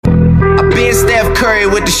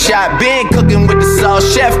with the shot, been cooking with the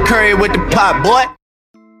sauce, Chef Curry with the pot, boy.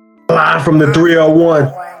 Live from the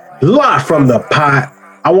 301, live from the pot.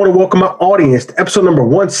 I want to welcome my audience to episode number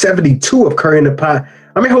 172 of Curry in the Pot.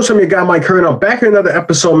 I'm your host, I'm your guy, Mike Curry, and I'm back here another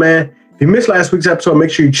episode, man. If you missed last week's episode,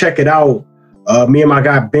 make sure you check it out. Me and my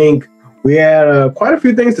guy, Bink, we had quite a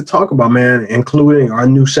few things to talk about, man, including our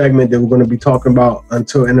new segment that we're going to be talking about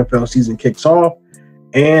until NFL season kicks off.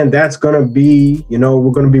 And that's going to be,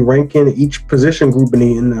 we're going to be ranking each position group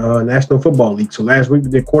in the National Football League. So last week we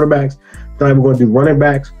did quarterbacks. Tonight we're going to do running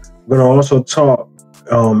backs. We're going to also talk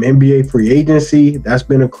NBA free agency. That's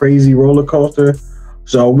been a crazy roller coaster.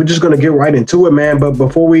 So we're just going to get right into it, man. But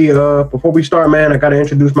before we start, man, I got to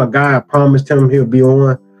introduce my guy. I promised him he'll be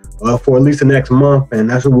on for at least the next month, and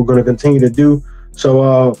that's what we're going to continue to do.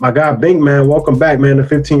 So my guy, Bink, man, welcome back, man. The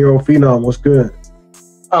 15-year-old phenom. What's good?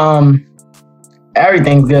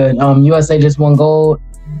 Everything's good. USA just won gold.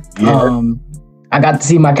 Yeah. I got to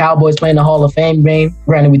see my Cowboys play in the Hall of Fame game.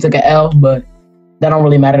 Granted, we took an L, but that don't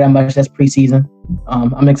really matter that much. That's preseason.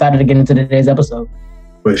 I'm excited to get into today's episode.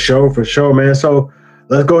 For sure, man. So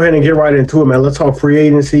let's go ahead and get right into it, man. Let's talk free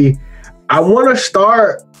agency. I want to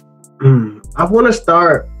start. I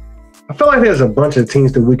feel like there's a bunch of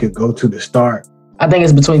teams that we could go to start. I think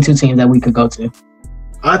it's between two teams that we could go to.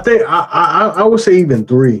 I think I would say even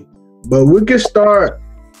three. But we could start.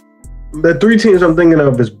 The three teams I'm thinking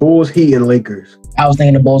of is Bulls, Heat, and Lakers. I was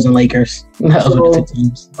thinking the Bulls and Lakers. Those were the two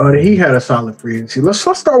teams. The Heat had a solid free agency. Let's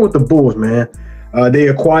start with the Bulls, man. They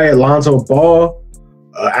acquired Lonzo Ball,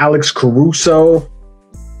 Alex Caruso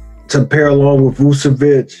to pair along with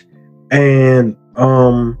Vucevic and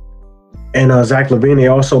Zach LaVine. They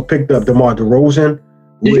also picked up DeMar DeRozan.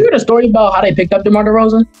 Did you hear the story about how they picked up DeMar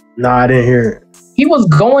DeRozan? Nah, I didn't hear it. He was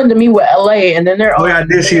going to meet with LA, and then I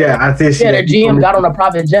did see that. Their GM got on a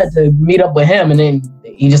private jet to meet up with him, and then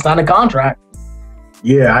he just signed a contract.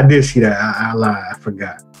 Yeah, I did see that. I lied. I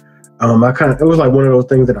forgot. It was like one of those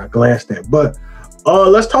things that I glanced at. But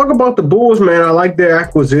let's talk about the Bulls, man. I like their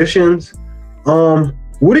acquisitions.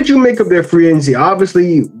 What did you make of their free agency?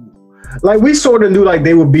 Obviously, like we sort of knew like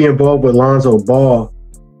they would be involved with Lonzo Ball.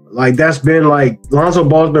 Like that's been like Lonzo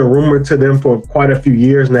Ball's been rumored to them for quite a few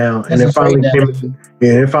years now, and it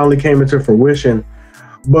finally came into fruition.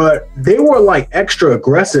 But they were like extra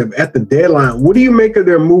aggressive at the deadline. What do you make of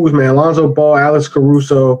their moves, man? Lonzo Ball, Alex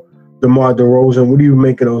Caruso, DeMar DeRozan. What do you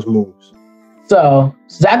make of those moves? So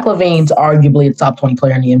Zach LaVine's arguably the top 20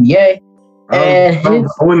 player in the NBA, and I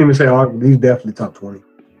wouldn't even say arguably. He's definitely top 20.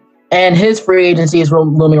 And his free agency is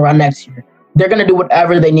looming around next year. They're going to do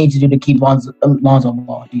whatever they need to do to keep Lonzo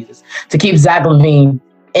Ball, to keep Zach LaVine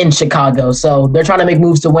in Chicago. So they're trying to make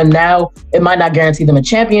moves to win now. It might not guarantee them a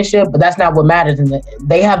championship, but that's not what matters. And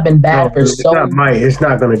they have been bad It's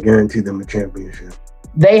not going to guarantee them a championship.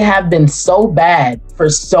 They have been so bad for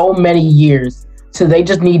so many years. So they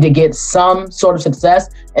just need to get some sort of success,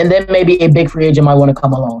 and then maybe a big free agent might want to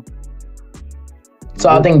come along. So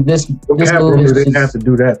I think this move is they have to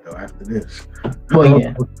do that though after this. Well,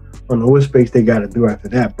 yeah. I don't know what space they got to do after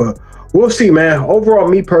that, but we'll see, man. Overall,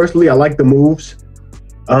 me personally, I like the moves.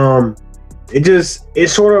 It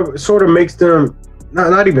sort of makes them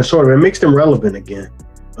it makes them relevant again.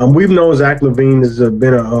 We've known Zach LaVine has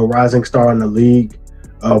been a rising star in the league.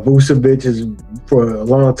 Vucevic is for a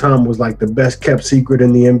long time was like the best kept secret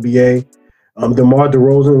in the NBA. DeMar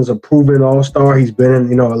DeRozan is a proven all-star. He's been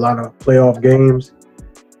in a lot of playoff games,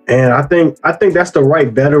 and I think that's the right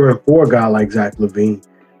veteran for a guy like Zach LaVine.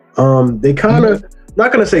 They kind of,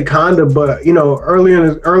 not going to say kind of, but, early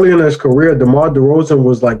in his career, DeMar DeRozan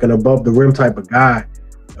was like an above the rim type of guy,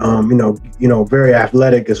 very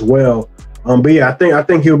athletic as well. But yeah, I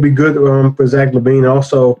think he'll be good for Zach LaVine.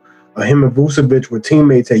 Also, him and Vucevic were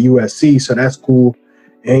teammates at USC, so that's cool.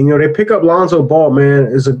 And, they pick up Lonzo Ball, man.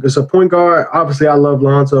 It's a point guard. Obviously, I love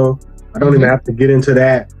Lonzo. I don't even have to get into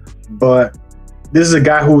that. But this is a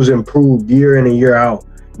guy who's improved year in and year out.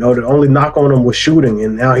 The only knock on him was shooting,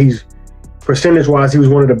 and now percentage-wise, he was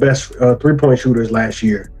one of the best three-point shooters last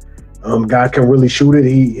year. Guy can really shoot it.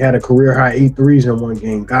 He had a career-high 8 threes in one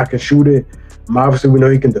game. Guy can shoot it. Obviously, we know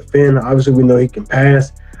he can defend. Obviously, we know he can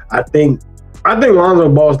pass. I think Lonzo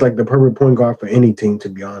Ball is like the perfect point guard for any team, to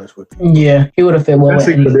be honest with you. Yeah, he would have fit well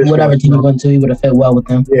with whatever team he went to. He would have fit well with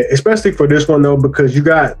them. Yeah, especially for this one, though, because you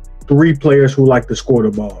got three players who like to score the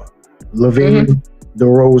ball. LaVine,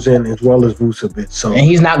 DeRozan, as well as Vucevic. So, and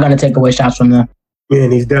he's not going to take away shots from them. Yeah,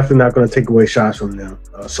 and he's definitely not going to take away shots from them.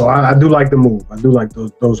 So I do like the move. I do like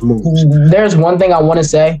those moves. There's one thing I want to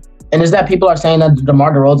say, and is that people are saying that the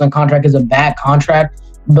DeMar DeRozan contract is a bad contract.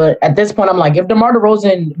 But at this point, I'm like, if DeMar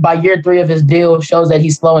DeRozan, by year 3 of his deal, shows that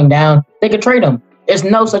he's slowing down, they could trade him. There's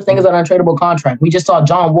no such thing as an untradeable contract. We just saw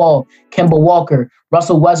John Wall, Kemba Walker,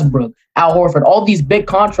 Russell Westbrook, Al Horford, all these big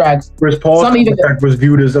contracts. Chris Paul's contract was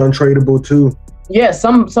viewed as untradeable too. Yeah,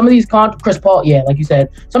 some of these Chris Paul, yeah, like you said,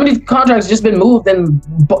 some of these contracts just been moved in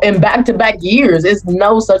back-to-back years. There's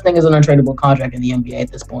no such thing as an untradeable contract in the NBA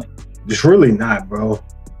at this point. It's really not, bro.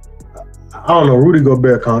 I don't know. Rudy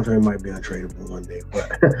Gobert contract might be untradeable one day, but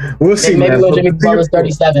we'll see. Maybe when Jimmy Butler's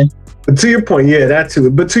 37. But to your point, yeah, that too.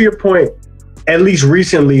 But to your point, at least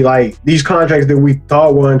recently, like these contracts that we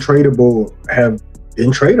thought were untradeable have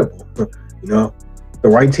been tradable. You know, the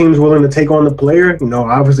right team's willing to take on the player. You know,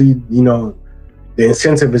 obviously, you know, the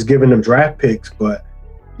incentive is giving them draft picks. But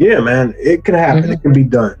yeah, man, it can happen. It can be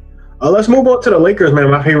done. Let's move on to the Lakers, man.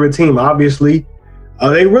 My favorite team, obviously.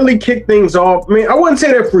 They really kicked things off. I mean, I wouldn't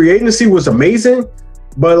say that free agency was amazing,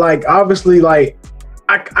 but like obviously, like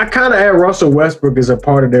I kind of had Russell Westbrook as a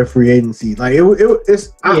part of their free agency. Like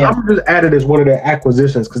I'm just added as one of their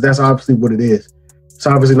acquisitions because that's obviously what it is. It's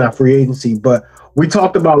obviously not free agency, but we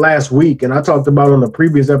talked about last week, and I talked about on the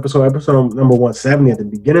previous episode number 170 at the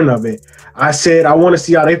beginning of it. I said I want to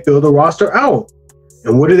see how they fill the roster out,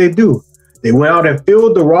 and what did they do? They went out and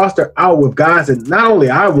filled the roster out with guys that not only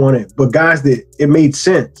I wanted, but guys that it made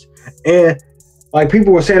sense. And like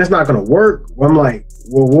people were saying it's not going to work. I'm like,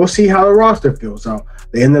 well, we'll see how the roster fills out.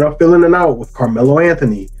 They ended up filling it out with Carmelo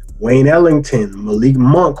Anthony, Wayne Ellington, Malik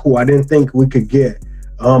Monk, who I didn't think we could get.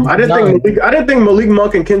 I didn't think Malik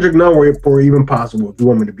Monk and Kendrick Nunn were even possible, if you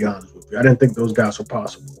want me to be honest with you. I didn't think those guys were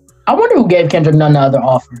possible. I wonder who gave Kendrick Nunn the other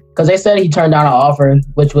offer, because they said he turned down an offer,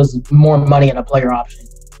 which was more money and a player option.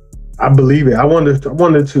 I believe it. I wanted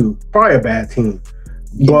to. Probably a bad team.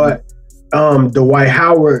 Yeah. But Dwight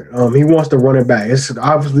Howard, he wants to run it back. It's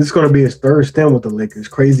going to be his third stint with the Lakers.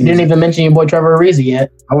 Crazy. You didn't even mention your boy Trevor Ariza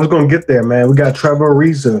yet. I was going to get there, man. We got Trevor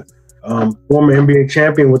Ariza, former NBA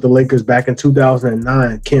champion with the Lakers back in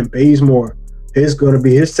 2009. Kent Bazemore is going to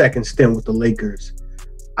be his second stint with the Lakers.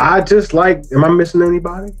 Am I missing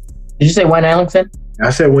anybody? Did you say Wayne Ellington? I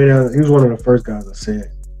said Wayne Ellington. He was one of the first guys I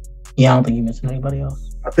said. Yeah, I don't think you mentioned anybody else.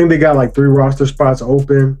 I think they got like 3 roster spots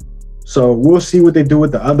open. So we'll see what they do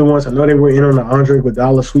with the other ones. I know they were in on the Andre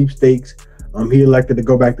Iguodala sweepstakes. He elected to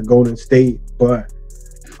go back to Golden State. But,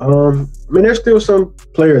 I mean, there's still some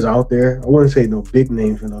players out there. I wouldn't say no big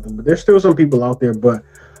names or nothing, but there's still some people out there. But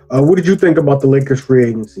what did you think about the Lakers free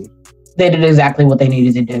agency? They did exactly what they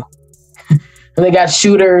needed to do. They got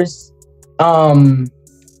shooters.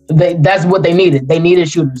 That's what they needed. They needed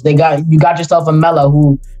shooters. You got yourself a Melo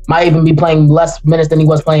who might even be playing less minutes than he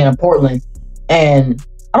was playing in Portland. And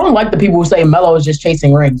I don't like the people who say Melo is just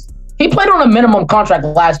chasing rings. He played on a minimum contract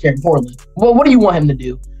last year in Portland. Well, what do you want him to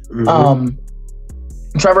do?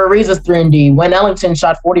 Trevor Ariza's 3-and-D. Wayne Ellington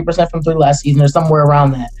shot 40% from 3 last season or somewhere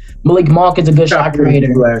around that. Malik Monk is a good shot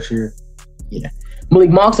creator. Last year. Yeah. Malik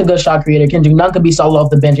Monk's a good shot creator. Kendrick Nunn could be solo off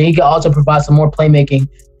the bench, and he could also provide some more playmaking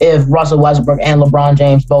if Russell Westbrook and LeBron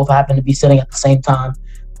James both happen to be sitting at the same time.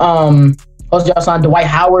 Also, y'all signed Dwight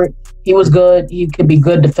Howard. He was good. He could be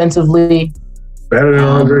good defensively. Better than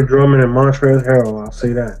Andre Drummond and Montrezl Harrell. I'll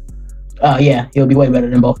say that. Yeah, he'll be way better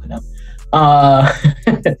than both of them. I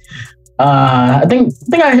think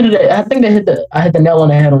I hit it. I think I hit the nail on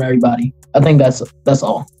the head on everybody. I think that's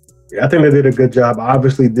all. Yeah, I think they did a good job.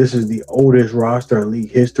 Obviously, this is the oldest roster in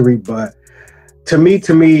league history, but to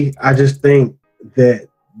me, I just think that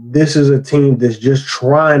this is a team that's just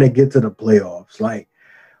trying to get to the playoffs. Like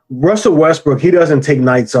Russell Westbrook, he doesn't take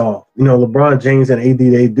nights off. You know, LeBron James and AD,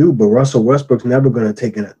 they do, but Russell Westbrook's never going to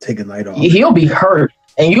take a night off. He'll be hurt,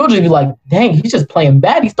 and you'll just be like, dang, he's just playing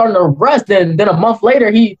bad. He's starting to regress. Then a month later,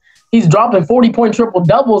 he's dropping 40-point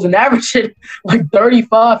triple-doubles and averaging like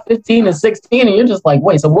 35, 15, and 16. And you're just like,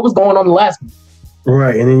 wait, so what was going on the last one?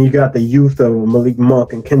 Right, and then you got the youth of Malik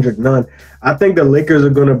Monk and Kendrick Nunn. I think the Lakers are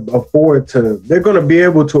going to they're going to be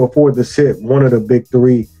able to afford to sit one of the big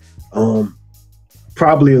 3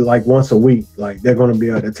 probably like once a week. Like they're going to be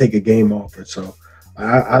able to take a game off it. So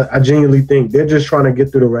I genuinely think they're just trying to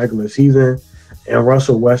get through the regular season, and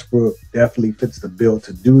Russell Westbrook definitely fits the bill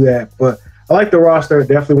to do that. But I like the roster.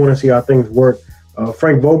 Definitely want to see how things work.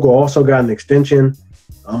 Frank Vogel also got an extension.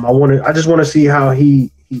 I just want to see how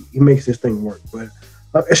he makes this thing work. But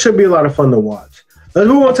it should be a lot of fun to watch. Let's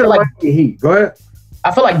move on to the Miami Heat. Go ahead.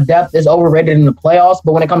 I feel like depth is overrated in the playoffs,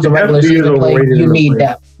 but when it comes to regular season play, you need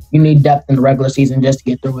depth. You need depth in the regular season just to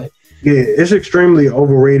get through it. Yeah, it's extremely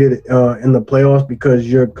overrated in the playoffs because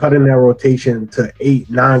you're cutting that rotation to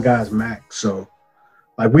 8-9 guys max. So,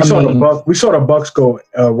 like we saw the Bucks go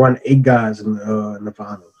run 8 guys in the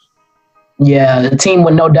finals. Yeah, the team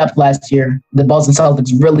with no depth last year, the Boston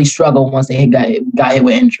Celtics really struggled once they got hit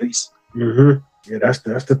with injuries. Yeah, that's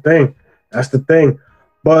the thing. That's the thing.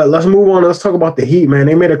 But let's move on. Let's talk about the Heat, man.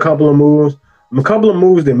 They made a couple of moves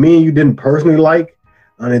that me and you didn't personally like.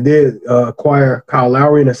 And they did acquire Kyle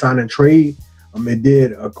Lowry in a sign and trade. They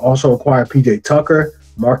did also acquire PJ Tucker,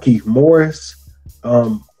 Markieff Morris.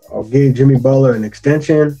 Gave Jimmy Butler an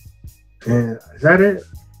extension. And is that it?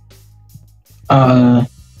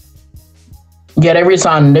 Yeah, they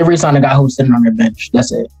re-signed a guy who's sitting on their bench.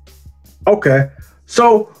 That's it. Okay.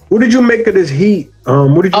 So what did you make of this Heat?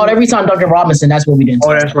 They re-signed Duncan Robinson. That's what we did.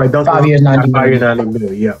 Oh, that's right. Duncan 5 years, $90 million. 90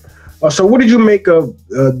 million. Yeah. So what did you make of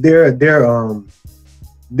their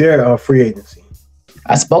free agency?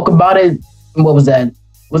 I spoke about it. What was that?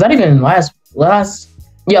 Was that even last?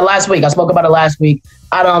 Yeah, last week. I spoke about it last week.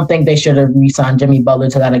 I don't think they should have re-signed Jimmy Butler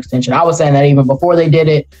to that extension. I was saying that even before they did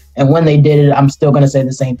it, and when they did it, I'm still going to say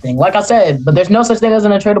the same thing. Like I said, but there's no such thing as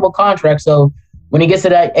an untradeable contract. So when he gets to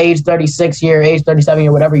that age 36 year, age 37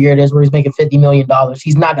 year, whatever year it is, where he's making $50 million,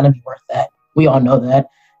 he's not going to be worth that. We all know that.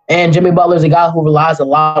 And Jimmy Butler's a guy who relies a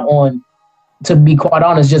lot on, to be quite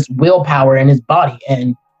honest, just willpower in his body.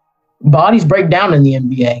 And bodies break down in the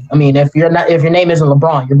NBA. I mean, if your name isn't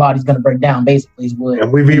LeBron, your body's going to break down, basically. Is what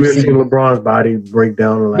and we've even seen LeBron's body break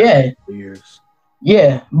down in the last few years.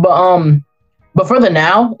 Yeah, but for the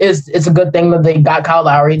now, it's a good thing that they got Kyle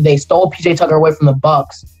Lowry. They stole PJ Tucker away from the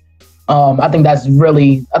Bucks. I think that's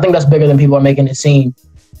bigger than people are making it seem.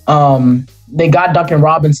 They got Duncan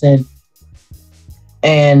Robinson.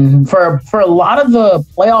 And for a lot of the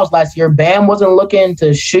playoffs last year, Bam wasn't looking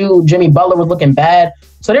to shoot. Jimmy Butler was looking bad.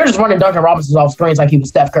 So they were just running Duncan Robinson off screens like he was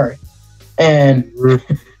Steph Curry. And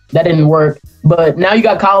that didn't work. But now you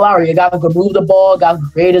got Kyle Lowry, a guy who can move the ball, a guy who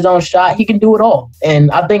can create his own shot. He can do it all.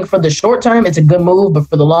 And I think for the short term, it's a good move. But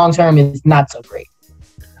for the long term, it's not so great.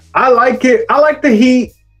 I like it. I like the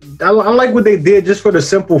Heat. I like what they did just for the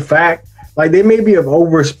simple fact. Like, they maybe have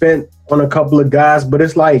overspent on a couple of guys, but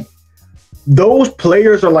it's like, those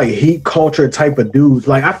players are like Heat culture type of dudes.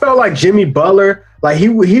 Like, I felt like Jimmy Butler, like he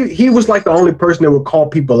was like the only person that would call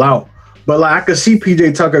people out. But like, I could see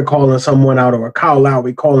PJ Tucker calling someone out, or Kyle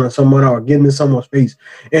Lowry calling someone out, or getting in someone's face.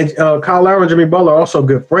 And Kyle Lowry and Jimmy Butler are also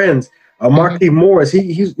good friends. Markieff Morris,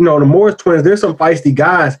 he's the Morris twins. There's some feisty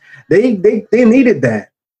guys. They needed that.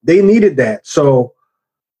 They needed that. So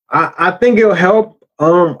I think it'll help.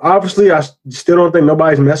 Obviously, I still don't think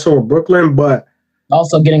nobody's messing with Brooklyn, but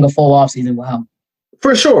also getting a full offseason will help.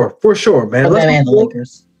 For sure, man. For them and the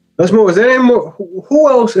Lakers. Let's move. Is there any more? Who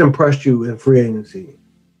else impressed you in free agency?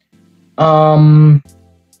 I'm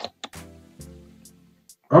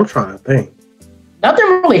trying to think. Nothing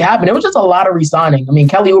really happened. It was just a lot of re-signing. I mean,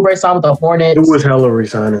 Kelly Oubre signed with the Hornets. It was hella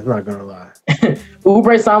re-signing, not going to lie.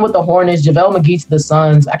 Oubre signed with the Hornets. JaVale McGee to the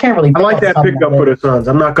Suns. I can't really. I like that pickup for the Suns.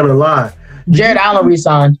 I'm not going to lie. Jared Allen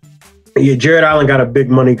re-signed. Yeah, Jared Allen got a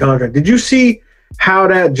big money contract. Did you see how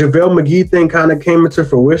that JaVale McGee thing kind of came into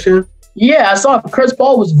fruition? Yeah, I saw Chris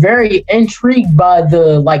Paul was very intrigued by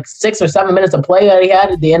the 6 or 7 minutes of play that he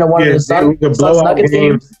had at the end of one of the Suns Nuggets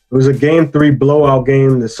games. It was a Game 3 blowout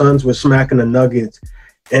game. The Suns were smacking the Nuggets,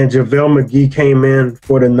 and JaVale McGee came in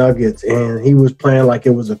for the Nuggets, and he was playing like it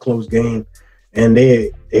was a close game. And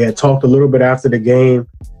they had talked a little bit after the game,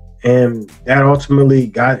 and that ultimately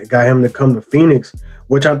got him to come to Phoenix,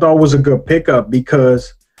 which I thought was a good pickup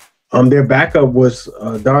because their backup was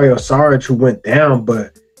Dario Saric, who went down,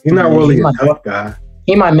 but he's not really a tough guy.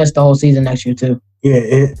 He might miss the whole season next year, too. Yeah,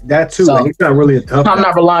 and that too. So, he's not really a tough guy. I'm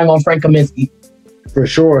not relying on Frank Kaminsky. For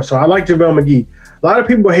sure. So I like JaVale McGee. A lot of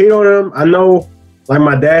people hate on him. I know,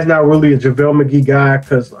 my dad's not really a JaVale McGee guy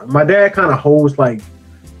because my dad kind of holds,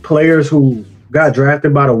 players who got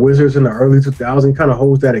drafted by the Wizards in the early 2000s. He kind of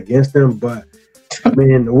holds that against them. But, I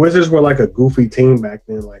mean, the Wizards were a goofy team back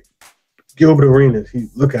then. Gilbert Arenas,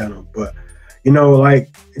 look at him. But, JaVale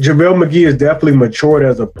McGee is definitely matured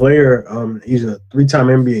as a player. He's a 3-time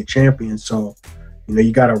NBA champion, so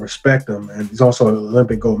you got to respect him. And he's also an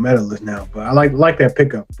Olympic gold medalist now. But I like that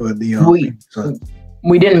pickup for the.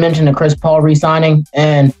 We didn't mention the Chris Paul re-signing,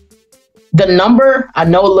 and the number, I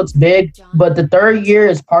know it looks big, but the third year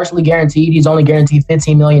is partially guaranteed. He's only guaranteed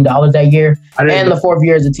 $15 million that year, and the fourth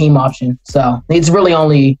year is a team option. So it's basically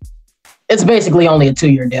only a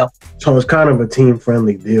 2-year deal. So it's kind of a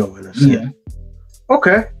team-friendly deal in a sense. Yeah.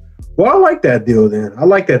 Okay. Well, I like that deal then. I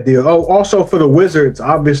like that deal. Oh, also for the Wizards,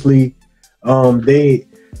 obviously,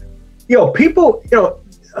 people,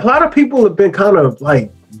 a lot of people have been kind of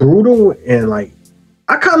brutal and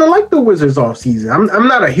I kind of like the Wizards off season. I'm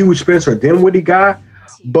not a huge Spencer Dinwiddie guy,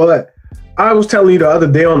 but I was telling you the other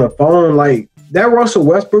day on the phone, that Russell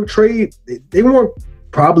Westbrook trade, they weren't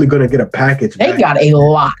probably going to get a package. They got a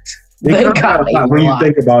lot. They got a lot. When you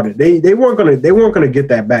think about it, they weren't gonna get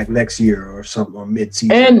that back next year or something, or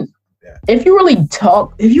mid-season. And if you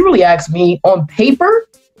really ask me, on paper,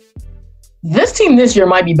 this team this year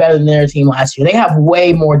might be better than their team last year. They have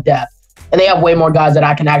way more depth, and they have way more guys that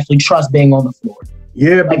I can actually trust being on the floor.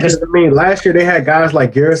 Yeah, because last year they had guys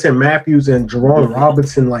like Garrison Matthews and Jerome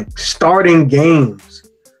Robinson like starting games.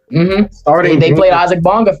 Mm-hmm. They played Isaac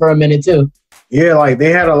Bonga for a minute too. Yeah, like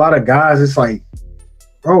they had a lot of guys. It's like,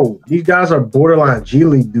 bro, these guys are borderline G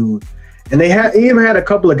League dudes. And they even had a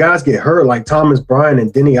couple of guys get hurt, like Thomas Bryant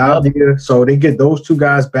and Denny Avdia. So they get those two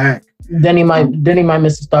guys back. Denny might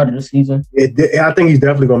miss the start of the season. I think he's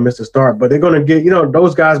definitely gonna miss the start, but they're gonna get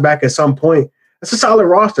those guys back at some point. That's a solid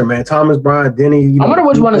roster, man. Thomas Bryant, Denny. I wonder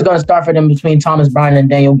which one is gonna start for them between Thomas Bryant and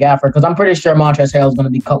Daniel Gafford, because I'm pretty sure Montrezl Harrell is gonna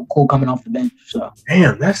be cool coming off the bench. So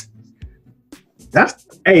damn, that's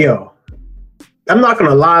yo. I'm not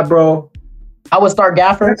gonna lie, bro. I would start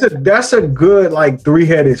Gafford. That's a good like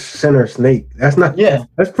 3-headed center snake. That's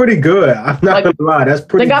pretty good. I'm not gonna lie. That's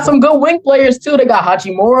pretty. They got some good wing players too. They got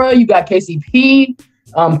Hachimura. You got KCP.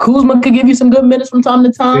 Kuzma could give you some good minutes from time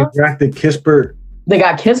to time. They drafted Kispert. They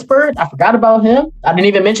got Kispert. I forgot about him. I didn't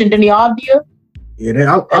even mention Denny Avdia.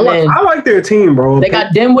 Yeah, I like their team, bro. They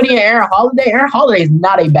got Dinwiddie and Aaron Holiday. Aaron Holiday is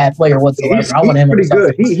not a bad player whatsoever. He's pretty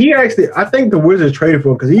good. He actually, I think the Wizards traded for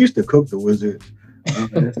him because he used to cook the Wizards.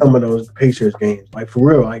 In some of those Pacers games, like for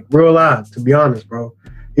real, like real live. To be honest, bro,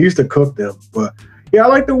 he used to cook them. But yeah, I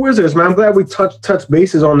like the Wizards, man. I'm glad we touched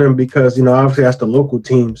bases on them because obviously that's the local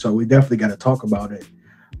team, so we definitely got to talk about it.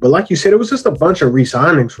 But like you said, it was just a bunch of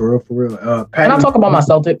re-signings for real. Can I talk about my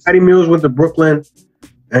Celtics? Patty Mills went to Brooklyn,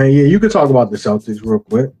 and yeah, you could talk about the Celtics real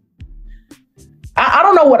quick. I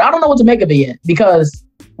don't know what to make of it yet because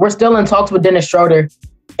we're still in talks with Dennis Schroeder,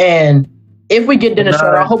 and if we get Dennis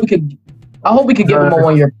Schroeder, I hope we could give him a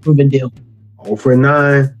 1-year proven deal.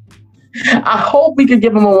 0-for-9. I hope we could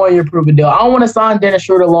give him a 1-year proven deal. I don't want to sign Dennis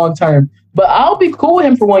Schroeder long term, but I'll be cool with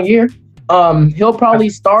him for 1 year. He'll probably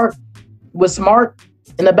start with Smart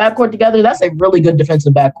in the backcourt together. That's a really good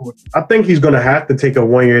defensive backcourt. I think he's going to have to take a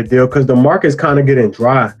 1-year deal because the market's kind of getting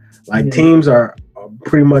dry. Like teams are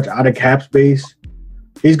pretty much out of cap space.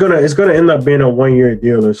 It's gonna end up being a 1-year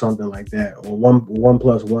deal or something like that, or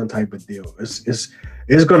 1+1 type of deal.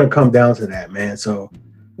 It's gonna come down to that, man. So,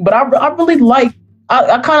 but I really like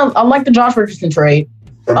I like the Josh Richardson trade.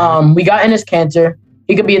 We got Enes Kanter.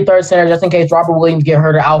 He could be a third center just in case Robert Williams get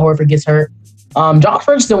hurt or Al Horford gets hurt. Josh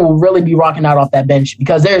Richardson will really be rocking out off that bench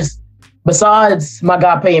because besides my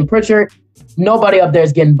guy Peyton Pritchard, nobody up there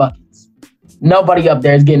is getting buckets.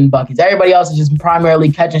 Everybody else is just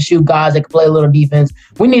primarily catch and shoot guys that can play a little defense.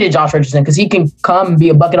 We needed Josh Richardson because he can come and be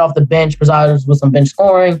a bucket off the bench, besides with some bench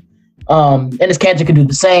scoring. Enes Kanter could do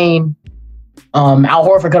the same. Al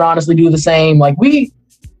Horford could honestly do the same. Like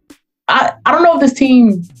I don't know if this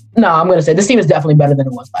team. No, I'm gonna say this team is definitely better than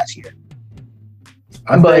it was last year.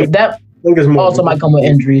 I think it's more also might come with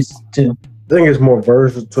injuries too. I think it's more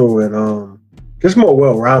versatile and just more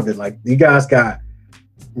well-rounded. Like you guys got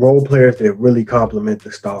role players that really complement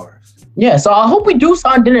the stars. Yeah, so I hope we do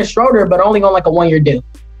sign Dennis Schroeder, but only on like a 1-year deal.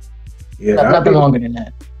 Yeah, nothing longer than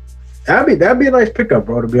that. That'd be a nice pickup,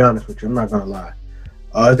 bro. To be honest with you, I'm not gonna lie.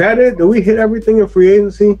 Is that it? Do we hit everything in free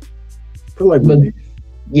agency? I feel like we did.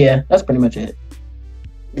 Yeah, that's pretty much it.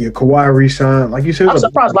 Yeah, Kawhi re-signed. Like you said, I'm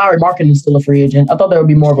surprised Larry Markkinen is still a free agent. I thought there would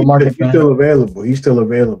be more of a market for him. He's still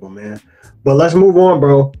available, man. But let's move on,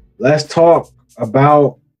 bro. Let's talk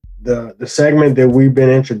about the segment that we've been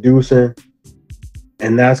introducing,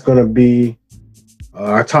 and that's going to be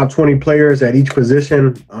our top 20 players at each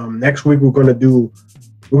position. Next week we're going to do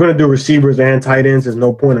receivers and tight ends. There's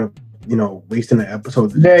no point of wasting the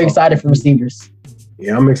episode. Very excited for receivers.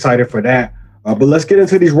 Yeah, I'm excited for that. But let's get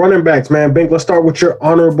into these running backs, man. Bink, let's start with your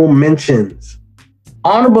honorable mentions.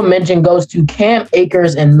 Honorable mention goes to Cam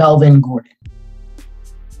Akers and Melvin Gordon.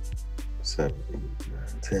 7,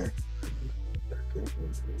 10.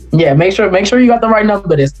 Yeah, make sure you got the right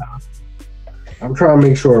number this time. I'm trying to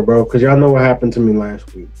make sure, bro, because y'all know what happened to me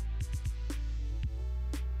last week.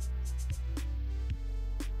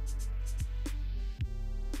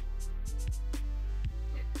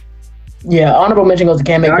 Yeah, honorable mention goes to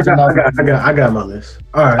Cam Akers. I got my list.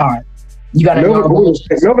 All right. You got Melvin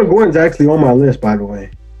Gordon's actually on my list, by the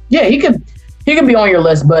way. Yeah, he could be on your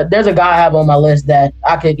list, but there's a guy I have on my list that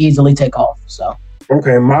I could easily take off. So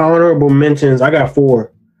okay, my honorable mentions. I got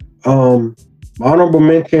 4. My honorable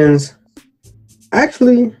mentions.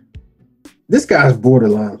 Actually, this guy's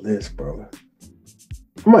borderline list, bro.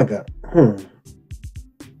 Oh my god.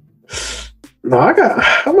 No,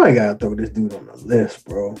 I might gotta throw this dude on the list,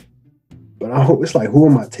 bro. But I hope it's like, who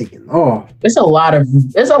am I taking off? There's a lot of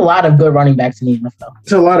good running backs in the NFL.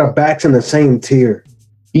 There's a lot of backs in the same tier.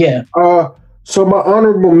 Yeah. So my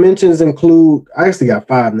honorable mentions include, I actually got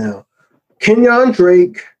 5 now. Kenyon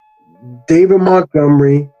Drake, David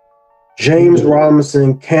Montgomery, James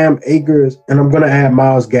Robinson, Cam Akers, and I'm going to add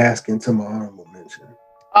Myles Gaskin to my honorable mention.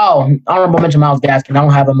 Oh, honorable mention Myles Gaskin. I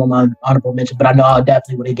don't have him on my honorable mention, but I know I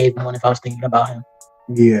definitely would have gave him one if I was thinking about him.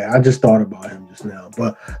 Yeah, I just thought about him just now.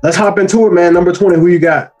 But let's hop into it, man. Number 20, who you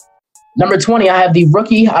got? Number 20, I have the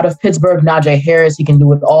rookie out of Pittsburgh, Najee Harris. He can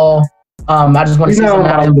do it all. I just want to see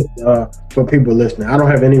some for people listening. I don't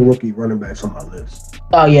have any rookie running backs on my list.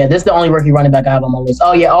 Oh, yeah, this is the only rookie running back I have on my list.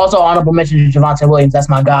 Oh, yeah, also honorable mention to Javonte Williams. That's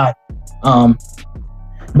my guy.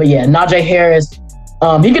 But, yeah, Najee Harris,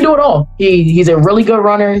 he can do it all. He's a really good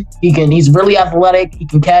runner. He's really athletic. He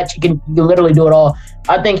can catch. He can literally do it all.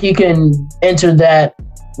 I think he can enter that,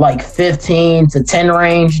 15 to 10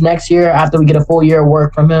 range next year after we get a full year of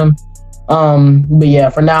work from him. But, yeah,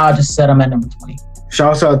 for now, I just set him at number 20.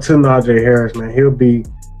 Shouts out to Najee Harris, man.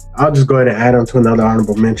 I'll just go ahead and add him to another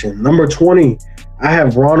honorable mention. Number 20, I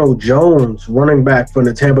have Ronald Jones, running back from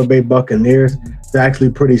the Tampa Bay Buccaneers. He's actually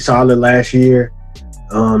pretty solid last year.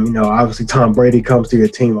 Obviously Tom Brady comes to your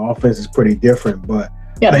team. Offense is pretty different, but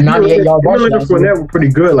yeah, the 98-yard rushing were pretty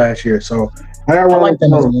good last year. So I got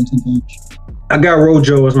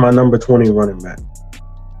Rojo as my number 20 running back.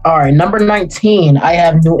 All right, number 19, I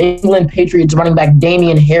have New England Patriots running back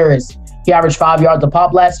Damian Harris. He averaged 5 yards a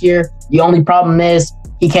pop last year. The only problem is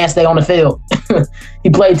he can't stay on the field.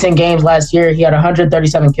 He played 10 games last year. He had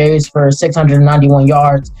 137 carries for 691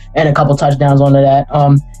 yards and a couple touchdowns onto that.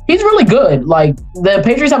 He's really good. The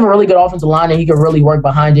Patriots have a really good offensive line, and he can really work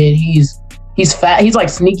behind it. He's fat. He's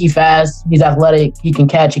sneaky fast. He's athletic. He can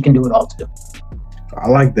catch. He can do it all too. I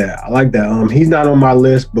like that. He's not on my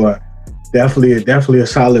list, but definitely a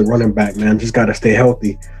solid running back, man. Just got to stay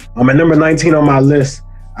healthy. At number 19 on my list,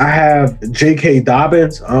 I have J.K.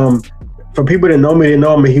 Dobbins. For people that know me, they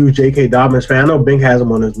know I'm a huge J.K. Dobbins fan. I know Bink has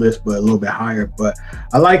him on his list, but a little bit higher. But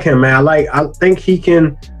I like him, man. I think he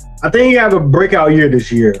have a breakout year this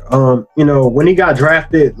year. When he got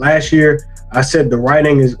drafted last year, I said the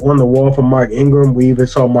writing is on the wall for Mark Ingram. We even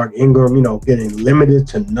saw Mark Ingram, getting limited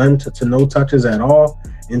to none to no touches at all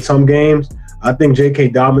in some games. I think J.K.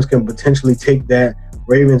 Dobbins can potentially take that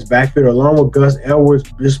Ravens backfield along with Gus Edwards,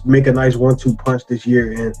 just make a nice 1-2 punch this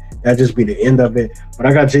year, and that just be the end of it. But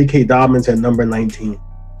I got J.K. Dobbins at number 19.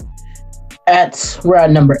 We're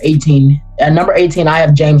at number 18. At number 18, I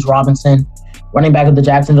have James Robinson, running back of the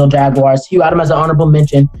Jacksonville Jaguars. You had him as an honorable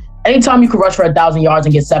mention. Anytime you can rush for 1,000 yards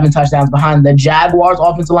and get 7 touchdowns behind the Jaguars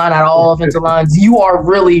offensive line at all offensive lines, you are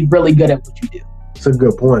really, really good at what you do. That's a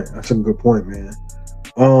good point. Man.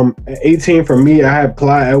 At 18 for me, I have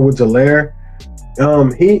Clyde Edwards-Helaire.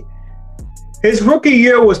 His rookie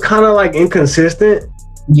year was kind of inconsistent.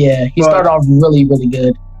 Yeah, he started off really, really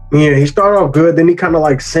good. Yeah, he started off good, then he kind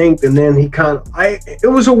of sank, and then it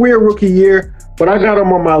was a weird rookie year, but I got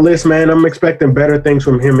him on my list, man. I'm expecting better things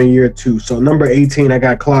from him in year 2. So number 18, I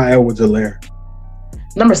got Clyde Edwards-Helaire.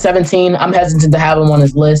 Number 17, I'm hesitant to have him on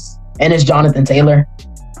his list, and it's Jonathan Taylor.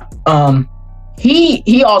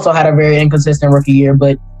 He also had a very inconsistent rookie year,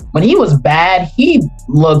 but when he was bad, he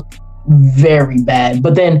looked very bad.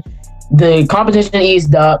 But then the competition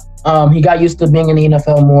eased up. He got used to being in the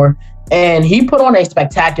NFL more, and he put on a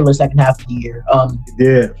spectacular second half of the year.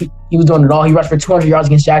 He was doing it all. He rushed for 200 yards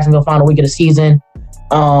against Jacksonville final week of the season.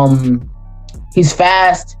 He's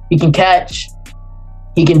fast. He can catch.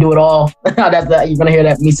 He can do it all. You're gonna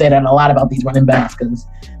hear me say that a lot about these running backs because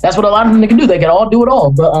that's what a lot of them can do. They can all do it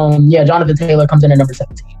all. But Jonathan Taylor comes in at number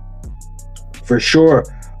 17. For sure.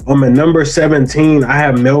 At number 17, I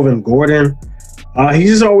have Melvin Gordon. He's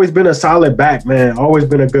just always been a solid back, man. Always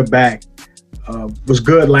been a good back. Was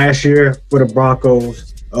good last year for the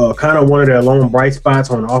Broncos. Kind of one of their lone bright spots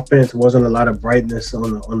on offense. Wasn't a lot of brightness on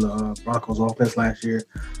the Broncos offense last year.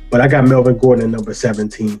 But I got Melvin Gordon at number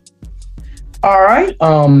 17. All right.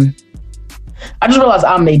 I just realized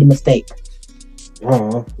I made the mistake.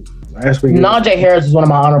 Last week. Najee Harris is one of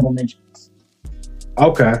my honorable mentions.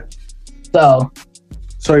 Okay. So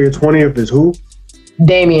your 20th is who?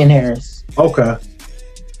 Damian Harris. Okay.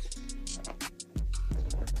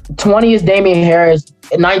 20 is Damian Harris.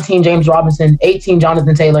 19, James Robinson. 18,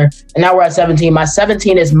 Jonathan Taylor. And now we're at 17. My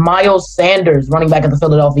 17 is Miles Sanders, running back of the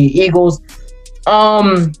Philadelphia Eagles.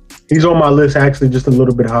 He's on my list, actually, just a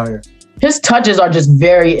little bit higher. His touches are just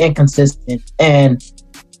very inconsistent. And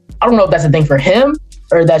I don't know if that's a thing for him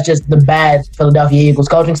or that's just the bad Philadelphia Eagles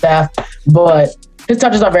coaching staff. But his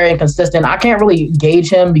touches are very inconsistent. I can't really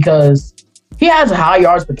gauge him because he has high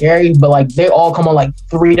yards per carry, but they all come on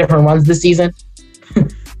 3 different runs this season.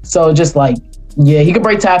 So just he can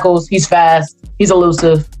break tackles. He's fast. He's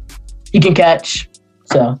elusive. He can catch.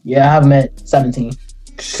 So yeah, I have him at 17.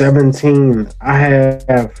 17. I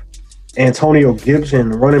have Antonio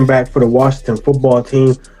Gibson, running back for the Washington football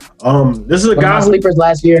team. This is a guy sleepers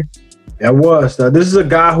last year. That was. This is a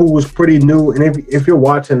guy who was pretty new, and if you're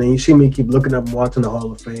watching and you see me keep looking up and watching the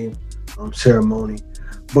Hall of Fame ceremony.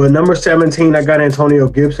 But number 17, I got Antonio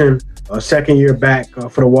Gibson, second year back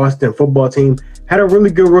for the Washington football team. Had a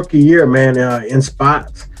really good rookie year, man, in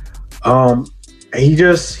spots.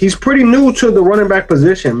 He's pretty new to the running back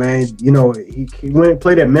position, man. You know, he went and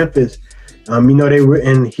played at Memphis. You know,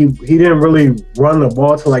 he didn't really run the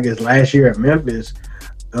ball till like his last year at Memphis.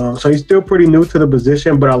 So he's still pretty new to the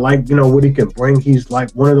position, but I like, you know, what he can bring. He's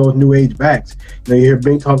like one of those new age backs. You know, you hear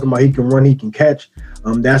Bink talking about he can run, he can catch.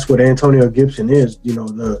 That's what Antonio Gibson is, you know,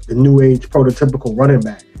 the new age prototypical running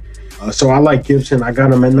back. So I like Gibson. I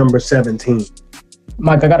got him at number 17.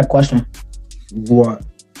 Mike, I got a question. What?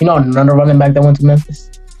 You know another running back that went to Memphis?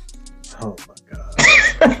 Oh, my God.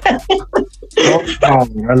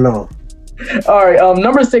 I know. All right,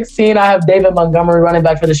 number 16, I have David Montgomery, running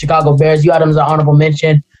back for the Chicago Bears. You had him as an honorable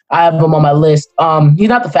mention. I have him on my list. He's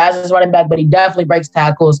not the fastest running back, but he definitely breaks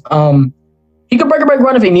tackles. He can break a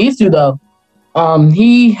run if he needs to, though.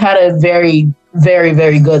 He had a very, very,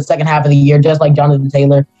 very good second half of the year, just like Jonathan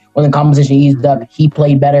Taylor. When the competition eased up, he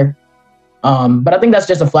played better. But I think that's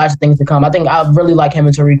just a flash of things to come. I think I really like him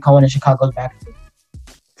and Tariq Cohen in Chicago's back.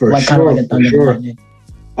 For sure.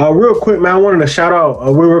 Real quick, man, I wanted to shout out.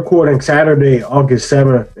 We're recording Saturday, August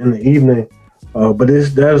 7th in the evening. But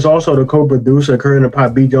that is also the co-producer, Curry and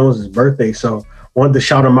Pop B. Jones' birthday. So wanted to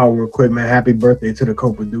shout him out real quick, man. Happy birthday to the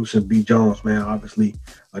co-producer, B. Jones, man. Obviously,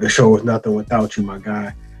 the show is nothing without you, my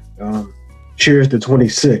guy. Cheers to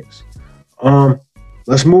 26.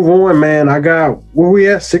 Let's move on, man. I got, where we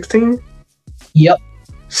at, 16? Yep.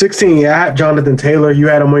 16, yeah, I had Jonathan Taylor. You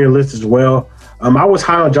had him on your list as well. I was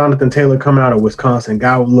high on Jonathan Taylor coming out of Wisconsin.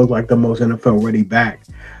 Guy would look like the most NFL-ready back.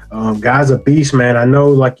 Guy's a beast, man. I know,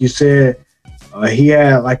 like you said, he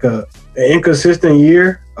had like an inconsistent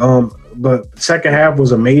year, but second half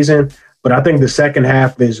was amazing. But I think the second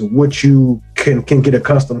half is what you can get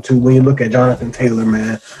accustomed to when you look at Jonathan Taylor,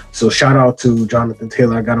 man. So shout out to Jonathan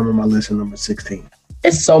Taylor. I got him on my list at number 16.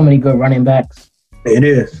 It's so many good running backs. It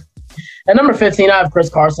is. At number 15, I have Chris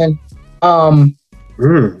Carson. I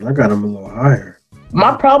got him a little higher.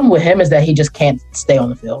 My problem with him is that he just can't stay on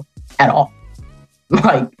the field at all.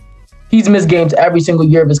 Like, he's missed games every single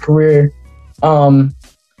year of his career.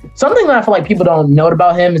 Something that I feel like people don't note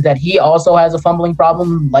about him is that he also has a fumbling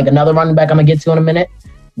problem, like another running back I'm going to get to in a minute.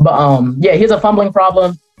 But, yeah, he has a fumbling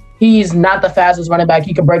problem. He's not the fastest running back.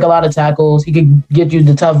 He can break a lot of tackles. He could get you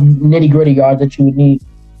the tough, nitty-gritty yards that you would need.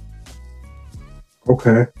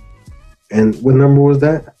 Okay. And what number was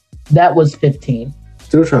that? That was 15.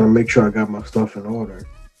 Still trying to make sure I got my stuff in order.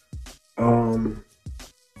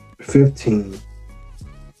 15.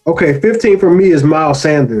 Okay, 15 for me is Miles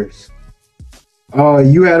Sanders.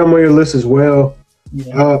 You had him on your list as well.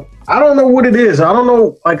 Yeah. I don't know what it is. I don't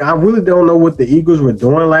know. Like, I really don't know what the Eagles were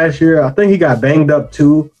doing last year. I think he got banged up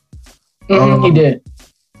too. He did.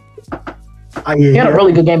 He had a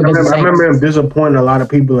really good game against the Saints. I remember him disappointing a lot of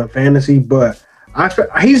people in fantasy, but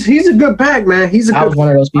he's a good back, man. I was one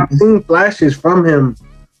of those people. I've seen flashes from him.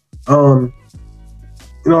 You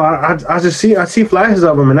know, I see flashes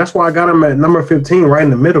of him, and that's why I got him at number 15, right in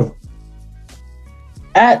the middle.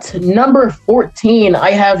 At number 14,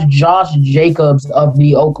 I have Josh Jacobs of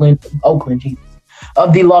the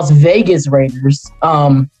of the Las Vegas Raiders.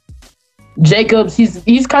 Jacobs,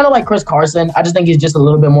 he's kind of like Chris Carson. I just think he's just a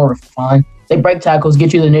little bit more refined. They break tackles,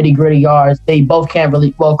 get you the nitty-gritty yards. They both can't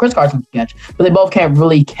really – well, Chris Carson can catch, but they both can't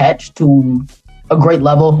really catch to a great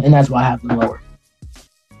level, and that's why I have them lower.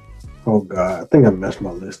 Oh, God. I think I messed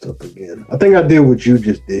my list up again. I think I did what you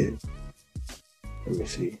just did. Let me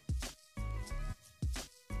see.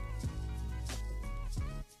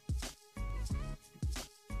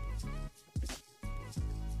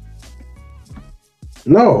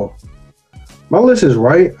 No. My list is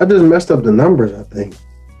right. I just messed up the numbers, I think.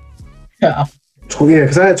 Yeah. Yeah,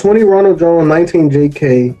 because I had 20 Ronald Jones, 19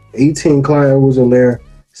 J.K., 18 Clyde Edwards-Helaire,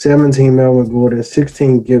 17 Melvin Gordon,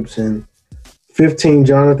 16 Gibson, 15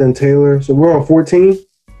 Jonathan Taylor. So we're on 14?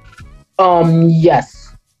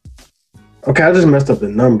 Yes. Okay, I just messed up the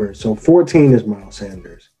numbers. So 14 is Miles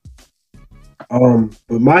Sanders.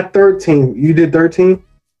 But my 13, you did 13?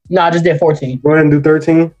 No, I just did 14. Go ahead and do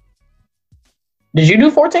 13. Did you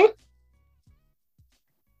do 14?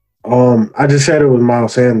 I just said it was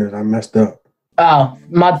Miles Sanders. I messed up. Oh,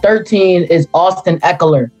 my 13 is Austin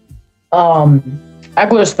Eckler.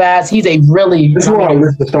 Eckler's fast. He's a really... This is why our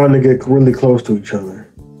lists are starting to get really close to each other.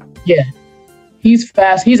 Yeah. He's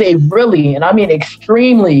fast. He's a really, and I mean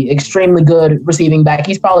extremely, extremely good receiving back.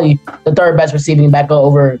 He's probably the third best receiving back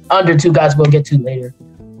under two guys we'll get to later.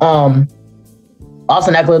 Austin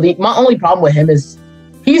Ekeler, my only problem with him is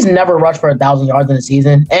he's never rushed for 1,000 yards in a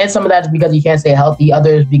season. And some of that's because he can't stay healthy.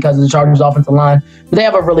 Others because of the Chargers offensive line. But they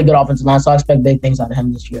have a really good offensive line, so I expect big things out of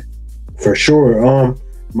him this year. For sure.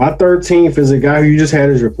 My 13th is a guy who you just had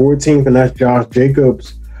as your 14th, and that's Josh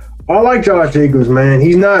Jacobs. I like Josh Jacobs, man.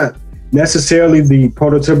 He's not necessarily the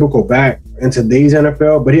prototypical back in today's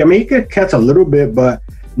NFL, but he could catch a little bit, but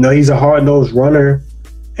he's a hard-nosed runner,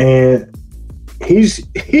 and he's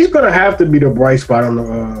going to have to be the bright spot on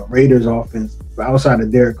the Raiders offense outside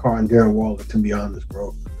of Derek Carr and Darren Waller, to be honest,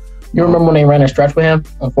 bro. You remember when they ran a stretch with him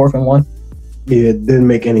on 4th and 1? Yeah, it didn't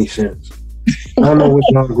make any sense. I don't know what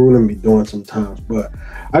John Gruden be doing sometimes, but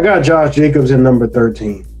I got Josh Jacobs at number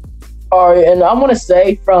 13. All right, and I want to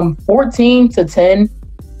say from 14 to 10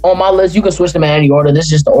 on my list, you can switch them in any order. This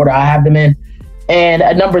is just the order I have them in. And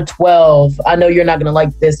at number 12, I know you're not going to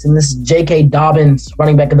like this, and this is J.K. Dobbins,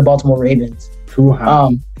 running back of the Baltimore Ravens. Too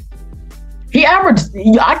high. He averaged,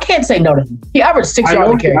 I can't say no to him. He averaged 6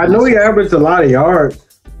 yards a carry. I know he averaged a lot of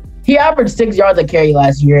yards. He averaged 6 yards a carry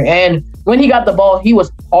last year, and when he got the ball, he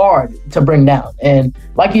was hard to bring down. And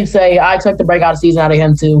like you say, I expect the breakout season out of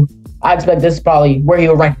him too. I expect this is probably where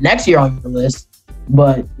he'll rank next year on your list.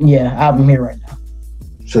 But yeah, I have him here right now.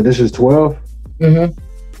 So this is 12?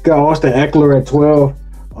 Mm-hmm. Got Austin Ekeler at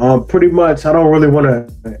 12. Pretty much, I don't really want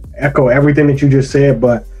to echo everything that you just said,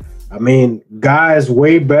 but I mean, guy's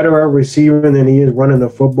way better at receiving than he is running the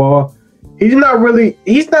football. He's not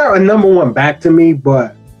a number one back to me,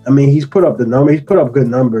 but I mean, he's put up good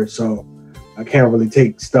numbers, so I can't really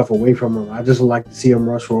take stuff away from him. I just like to see him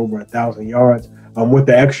rush for over 1,000 yards. With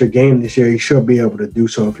the extra game this year, he should be able to do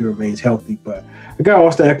so if he remains healthy. But I got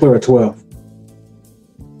Austin Ekeler at 12.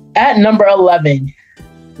 At number 11,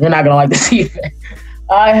 you're not going to like to see it.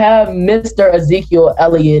 I have Mr. Ezekiel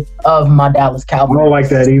Elliott of my Dallas Cowboys. I don't like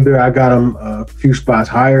that either. I got him a few spots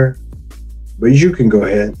higher, but you can go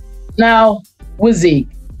ahead. Now, with Zeke,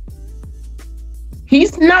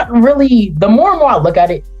 he's not really, the more and more I look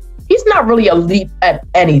at it, he's not really elite at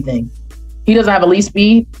anything. He doesn't have elite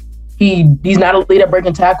speed. He's not elite at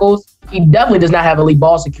breaking tackles. He definitely does not have elite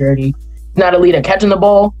ball security. He's not elite at catching the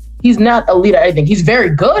ball. He's not elite at anything. He's very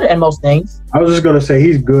good at most things. I was just going to say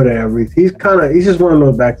he's good at everything. He's just one of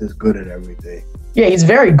those backs that's good at everything. Yeah, he's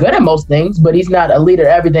very good at most things, but he's not elite at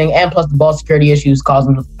everything. And plus the ball security issues cause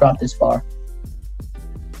him to drop this far.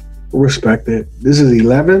 Respect it. This is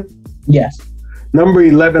 11? Yes. Number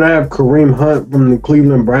 11, I have Kareem Hunt from the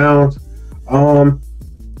Cleveland Browns.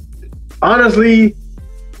 Honestly,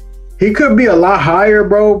 he could be a lot higher,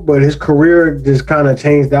 bro, but his career just kind of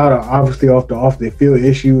changed out, obviously off the field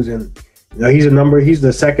issues, and he's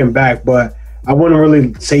the second back, but I wouldn't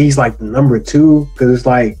really say he's like the number 2 because it's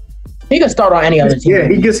like he could start on any other team. Yeah,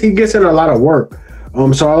 he gets in a lot of work.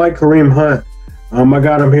 So I like Kareem Hunt. I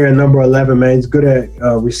got him here at number 11, man. He's good at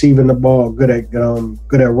receiving the ball, good at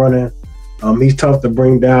running. He's tough to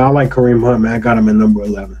bring down. I like Kareem Hunt, man. I got him at number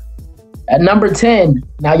 11. At number 10,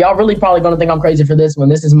 now y'all really probably going to think I'm crazy for this one.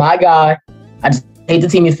 This is my guy. I just hate the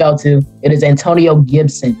team he fell to. It is Antonio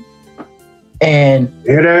Gibson. And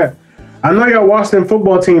hear that? I know y'all Washington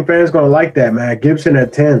football team fans going to like that, man. Gibson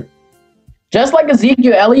at 10. Just like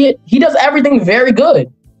Ezekiel Elliott, he does everything very good.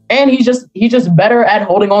 And he's just better at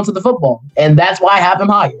holding on to the football. And that's why I have him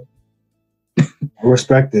higher. I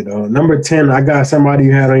respect it. Number 10, I got somebody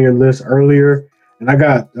you had on your list earlier, and I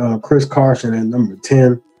got Chris Carson at number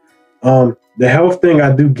 10. The health thing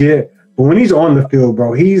I do get, but when he's on the field,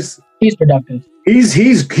 bro, he's productive.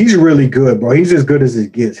 He's really good, bro. He's as good as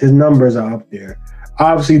it gets. His numbers are up there.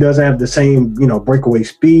 Obviously, doesn't have the same, breakaway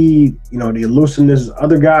speed, the elusiveness as